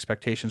adjust their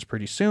expectations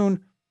pretty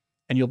soon,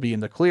 and you'll be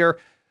in the clear.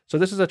 So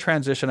this is a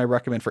transition I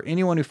recommend for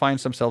anyone who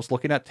finds themselves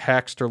looking at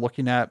text or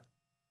looking at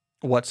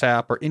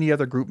WhatsApp or any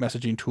other group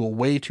messaging tool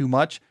way too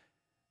much.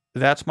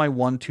 That's my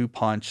 1-2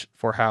 punch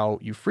for how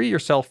you free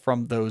yourself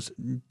from those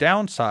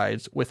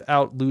downsides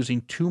without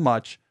losing too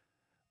much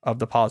of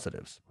the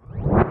positives.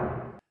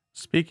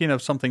 Speaking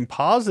of something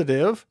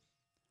positive,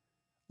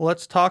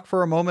 let's talk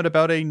for a moment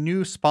about a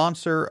new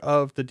sponsor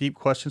of the Deep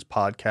Questions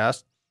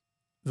podcast,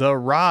 the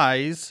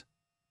Rise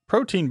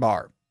Protein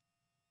Bar.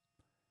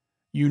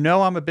 You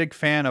know I'm a big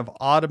fan of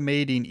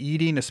automating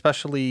eating,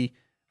 especially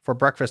for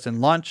breakfast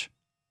and lunch.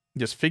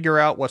 Just figure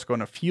out what's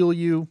going to fuel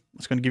you,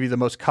 what's going to give you the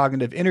most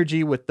cognitive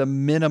energy with the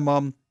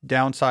minimum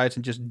downsides,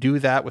 and just do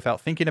that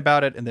without thinking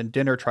about it. And then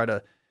dinner, try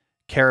to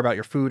care about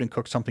your food and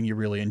cook something you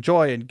really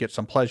enjoy and get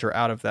some pleasure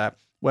out of that.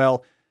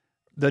 Well,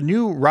 the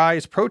new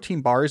Rise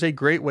Protein Bar is a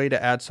great way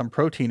to add some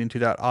protein into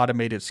that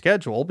automated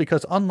schedule,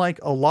 because unlike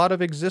a lot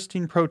of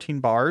existing protein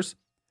bars,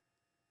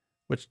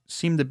 which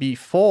seem to be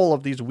full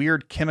of these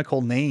weird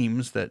chemical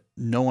names that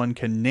no one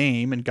can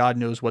name and God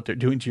knows what they're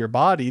doing to your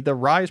body, the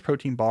Rise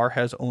Protein Bar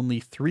has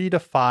only 3 to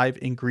 5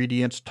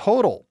 ingredients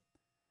total.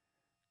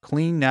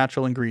 Clean,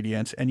 natural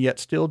ingredients, and yet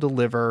still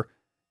deliver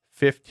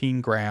 15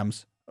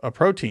 grams of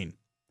protein.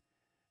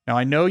 Now,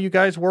 I know you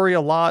guys worry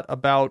a lot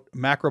about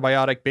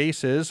macrobiotic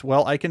bases.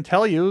 Well, I can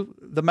tell you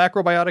the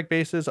macrobiotic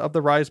basis of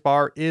the Rise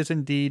Bar is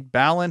indeed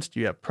balanced.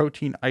 You have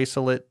protein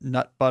isolate,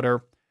 nut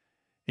butter,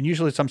 and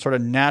usually some sort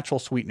of natural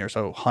sweetener,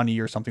 so honey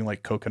or something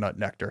like coconut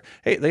nectar.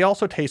 Hey, they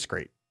also taste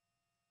great.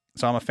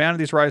 So I'm a fan of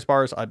these Rise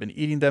Bars. I've been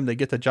eating them. They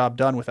get the job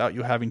done without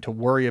you having to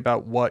worry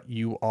about what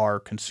you are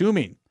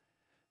consuming.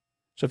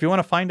 So if you want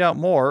to find out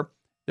more,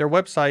 their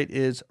website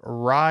is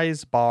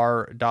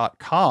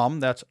risebar.com.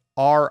 That's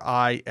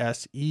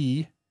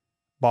RISE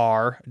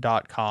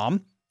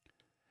bar.com.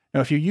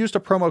 Now, if you use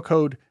the promo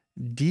code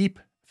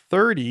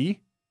DEEP30,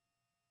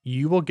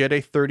 you will get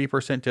a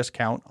 30%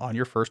 discount on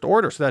your first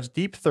order. So that's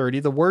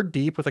DEEP30, the word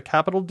deep with a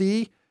capital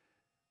D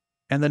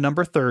and the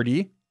number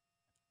 30.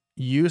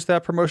 Use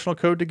that promotional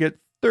code to get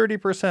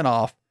 30%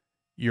 off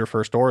your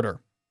first order.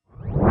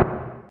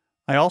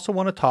 I also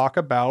want to talk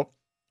about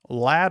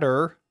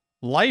Ladder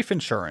Life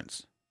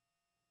Insurance.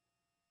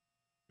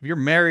 If you're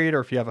married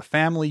or if you have a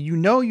family, you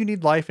know you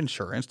need life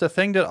insurance. The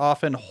thing that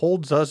often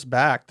holds us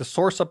back, the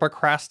source of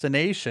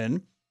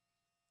procrastination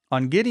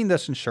on getting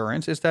this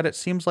insurance, is that it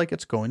seems like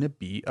it's going to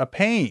be a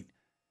pain.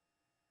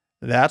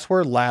 That's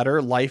where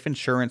Ladder Life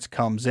Insurance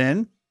comes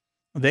in.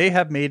 They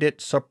have made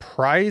it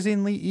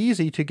surprisingly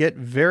easy to get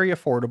very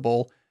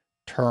affordable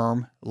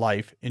term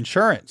life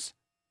insurance.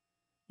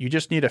 You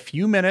just need a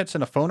few minutes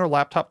and a phone or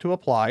laptop to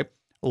apply.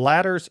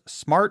 Ladder's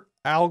smart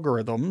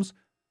algorithms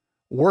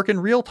work in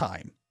real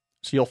time,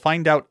 so you'll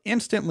find out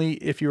instantly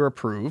if you're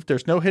approved.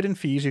 There's no hidden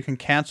fees. You can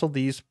cancel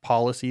these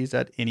policies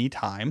at any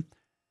time.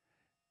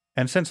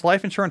 And since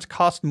life insurance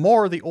costs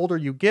more the older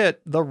you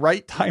get, the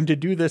right time to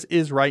do this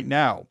is right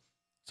now.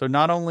 So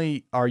not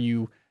only are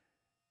you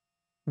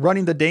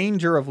running the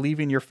danger of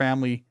leaving your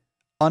family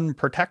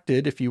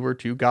unprotected if you were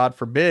to, God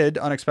forbid,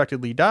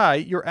 unexpectedly die,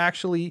 you're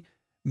actually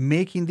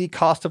making the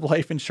cost of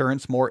life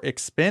insurance more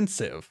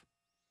expensive.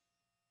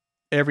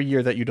 Every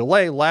year that you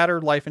delay, Ladder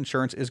Life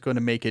Insurance is going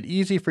to make it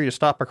easy for you to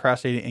stop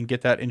procrastinating and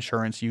get that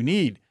insurance you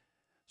need.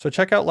 So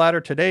check out Ladder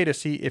today to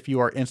see if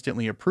you are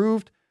instantly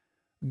approved.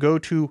 Go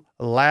to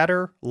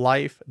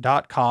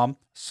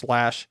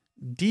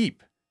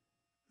ladderlife.com/deep.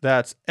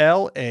 That's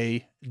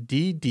LADDER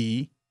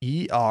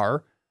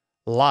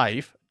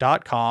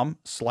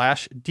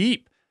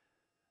life.com/deep.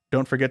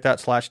 Don't forget that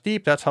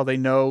 /deep. That's how they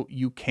know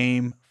you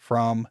came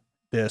from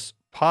this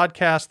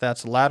podcast.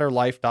 That's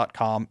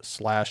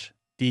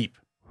ladderlife.com/deep.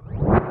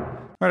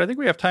 All right, I think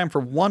we have time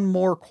for one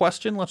more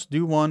question. Let's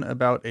do one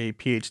about a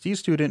PhD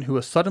student who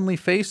is suddenly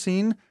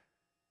facing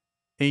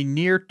a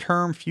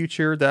near-term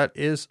future that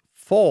is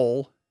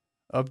full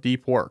of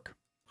deep work.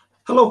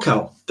 Hello,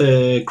 Cal.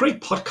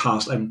 Great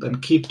podcast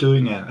and keep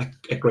doing a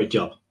great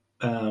job.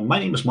 My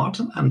name is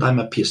Martin, and I'm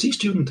a PhD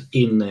student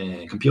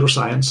in computer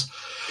science.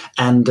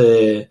 And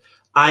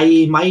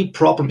my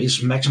problem is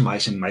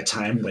maximizing my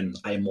time when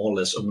I more or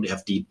less only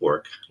have deep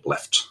work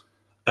left.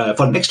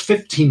 For the next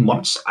 15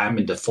 months, I'm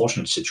in the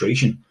fortunate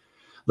situation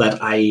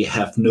that I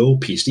have no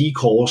PhD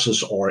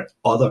courses or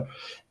other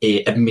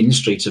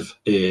administrative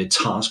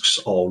tasks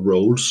or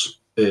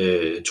roles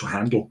to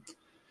handle.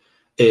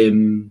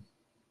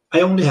 I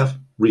only have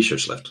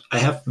research left. I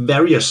have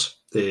various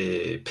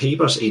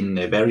papers in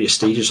various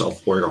stages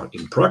of work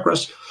in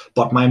progress,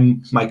 but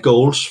my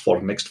goals for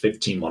the next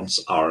 15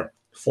 months are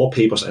 4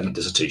 papers and a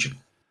dissertation.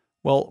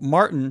 Well,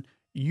 Martin,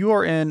 you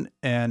are in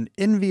an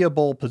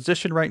enviable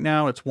position right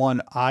now. It's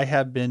one I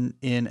have been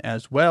in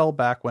as well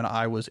back when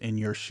I was in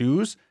your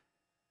shoes.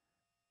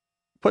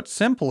 Put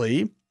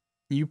simply,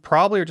 you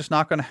probably are just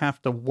not going to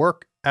have to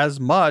work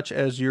as much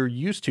as you're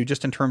used to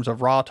just in terms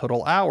of raw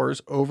total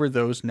hours over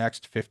those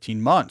next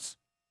 15 months.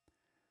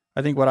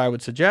 I think what I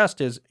would suggest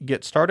is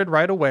get started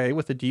right away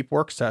with a deep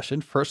work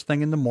session, first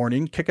thing in the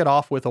morning. Kick it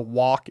off with a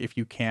walk if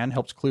you can,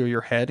 helps clear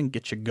your head and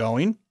get you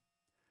going.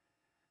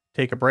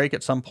 Take a break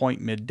at some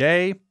point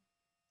midday,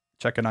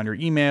 check in on your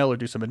email or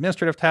do some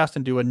administrative tasks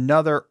and do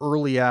another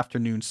early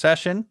afternoon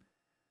session.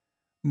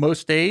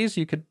 Most days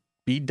you could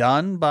be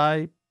done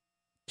by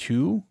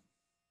 2,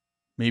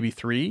 maybe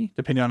 3,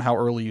 depending on how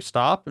early you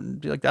stop. And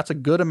be like, that's a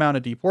good amount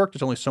of deep work.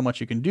 There's only so much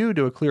you can do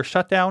a clear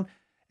shutdown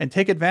and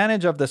take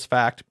advantage of this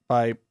fact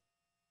by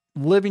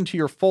living to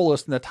your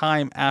fullest in the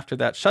time after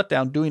that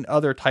shutdown, doing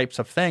other types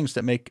of things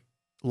that make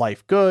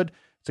life good.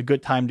 It's a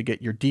good time to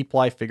get your deep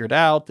life figured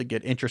out, to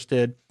get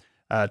interested,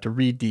 to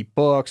read deep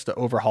books, to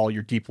overhaul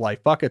your deep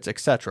life buckets,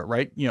 etc.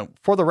 Right?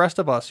 For the rest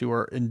of us who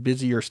are in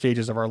busier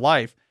stages of our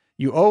life,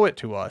 you owe it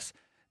to us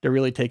to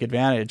really take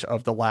advantage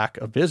of the lack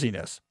of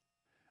busyness.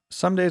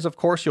 Some days, of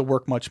course, you'll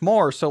work much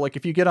more. So like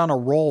if you get on a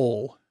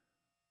roll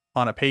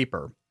on a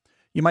paper,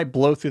 you might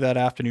blow through that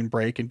afternoon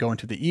break and go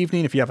into the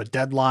evening. If you have a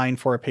deadline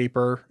for a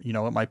paper,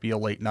 it might be a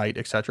late night,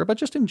 etc. But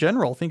just in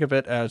general, think of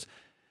it as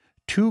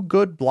 2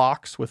 good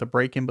blocks with a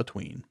break in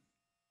between.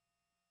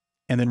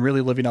 And then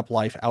really living up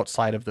life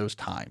outside of those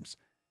times.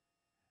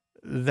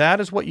 That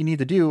is what you need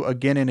to do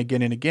again and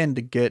again and again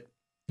to get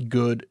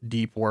good,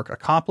 deep work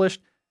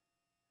accomplished.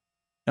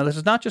 Now, this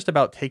is not just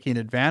about taking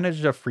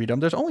advantage of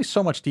freedom. There's only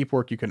so much deep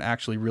work you can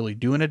actually really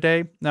do in a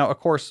day. Now, of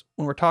course,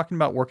 when we're talking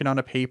about working on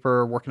a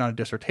paper, working on a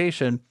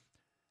dissertation,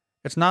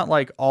 it's not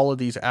like all of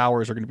these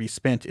hours are going to be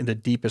spent in the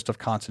deepest of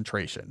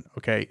concentration.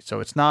 Okay. So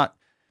it's not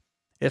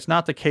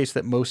the case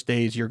that most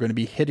days you're going to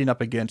be hitting up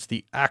against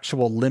the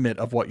actual limit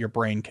of what your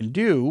brain can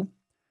do,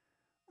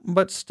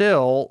 but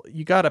still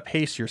you got to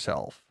pace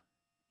yourself.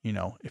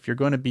 If you're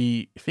going to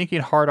be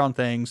thinking hard on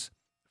things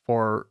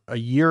for a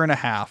year and a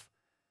half,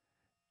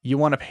 you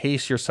want to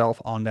pace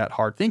yourself on that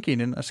hard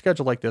thinking, and a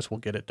schedule like this will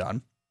get it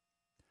done.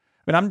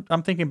 I mean,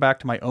 I'm thinking back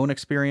to my own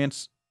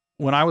experience.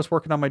 When I was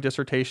working on my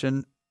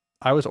dissertation,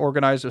 I was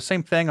organized the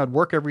same thing. I'd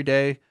work every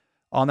day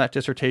on that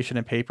dissertation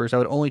and papers. I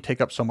would only take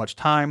up so much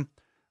time.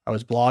 I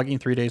was blogging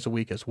 3 days a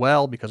week as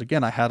well, because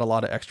again, I had a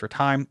lot of extra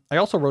time. I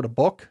also wrote a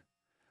book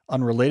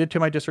unrelated to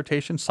my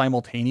dissertation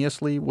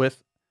simultaneously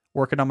with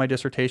working on my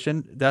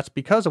dissertation. That's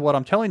because of what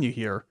I'm telling you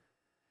here.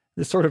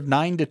 This sort of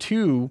 9 to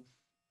 2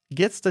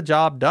 gets the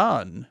job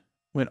done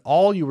when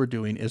all you were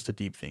doing is the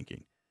deep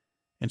thinking.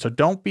 And so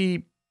don't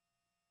be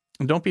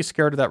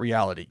scared of that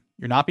reality.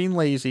 You're not being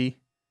lazy.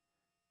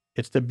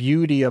 It's the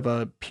beauty of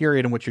a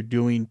period in which you're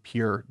doing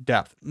pure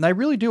depth. And I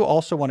really do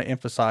also want to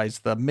emphasize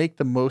make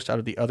the most out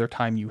of the other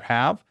time you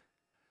have.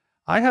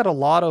 I had a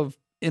lot of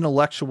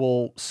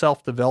intellectual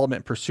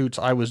self-development pursuits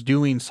I was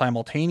doing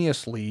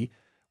simultaneously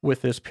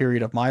with this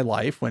period of my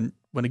life when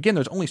again,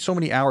 there's only so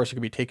many hours that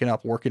could be taken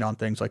up working on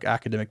things like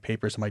academic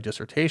papers in my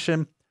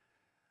dissertation.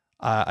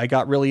 I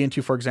got really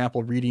into, for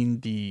example, reading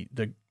the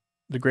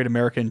Great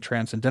American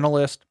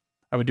Transcendentalist.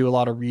 I would do a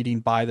lot of reading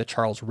by the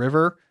Charles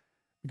River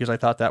because I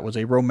thought that was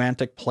a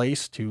romantic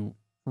place to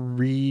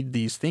read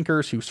these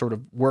thinkers who sort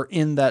of were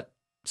in that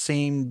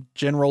same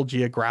general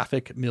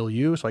geographic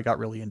milieu. So I got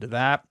really into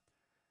that.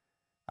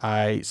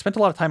 I spent a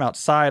lot of time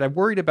outside. I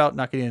worried about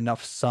not getting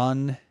enough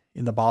sun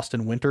in the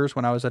Boston winters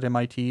when I was at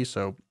MIT.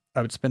 So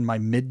I would spend my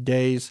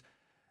middays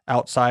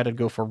outside. I'd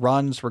go for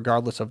runs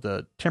regardless of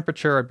the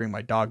temperature. I'd bring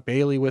my dog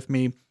Bailey with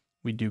me.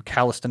 We'd do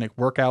calisthenic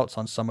workouts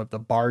on some of the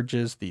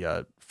barges,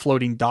 the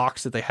floating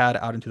docks that they had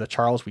out into the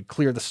Charles. We'd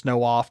clear the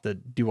snow off to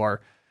do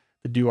our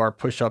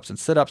push-ups and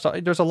sit-ups. So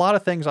there's a lot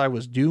of things I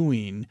was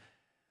doing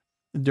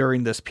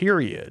during this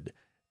period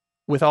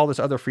with all this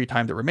other free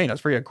time that remained. I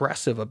was very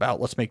aggressive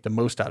about let's make the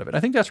most out of it. I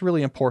think that's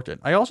really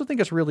important. I also think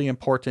it's really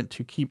important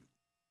to keep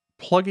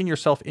plugging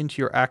yourself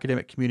into your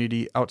academic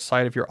community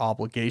outside of your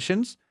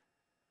obligations.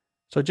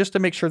 So just to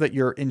make sure that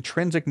your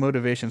intrinsic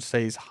motivation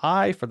stays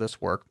high for this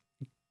work,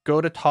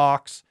 go to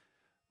talks,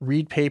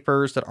 read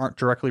papers that aren't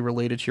directly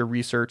related to your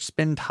research,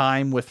 spend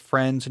time with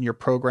friends in your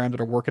program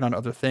that are working on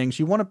other things.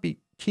 You want to be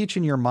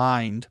teaching your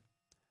mind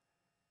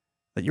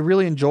that you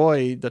really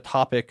enjoy the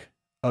topic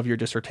of your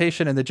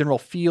dissertation and the general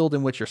field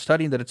in which you're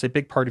studying, that it's a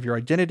big part of your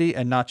identity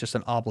and not just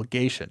an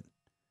obligation,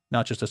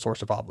 not just a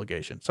source of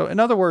obligation. So in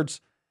other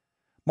words,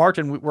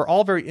 Martin, we're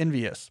all very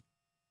envious.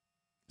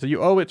 So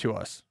you owe it to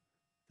us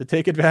to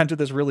take advantage of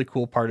this really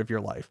cool part of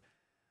your life.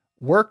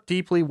 Work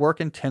deeply,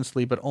 work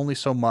intensely, but only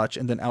so much.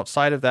 And then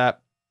outside of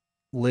that,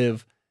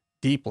 live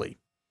deeply.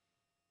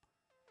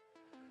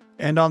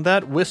 And on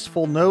that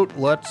wistful note,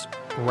 let's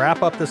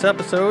wrap up this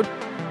episode.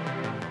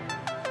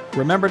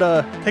 Remember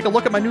to take a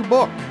look at my new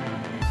book,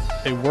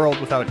 A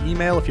World Without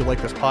Email. If you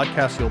like this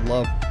podcast, you'll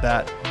love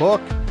that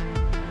book.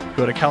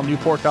 Go to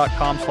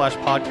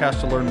calnewport.com/podcast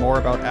to learn more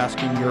about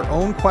asking your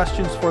own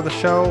questions for the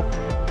show.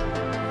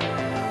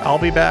 I'll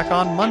be back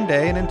on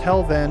Monday, and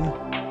until then,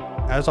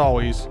 as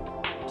always,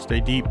 stay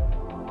deep.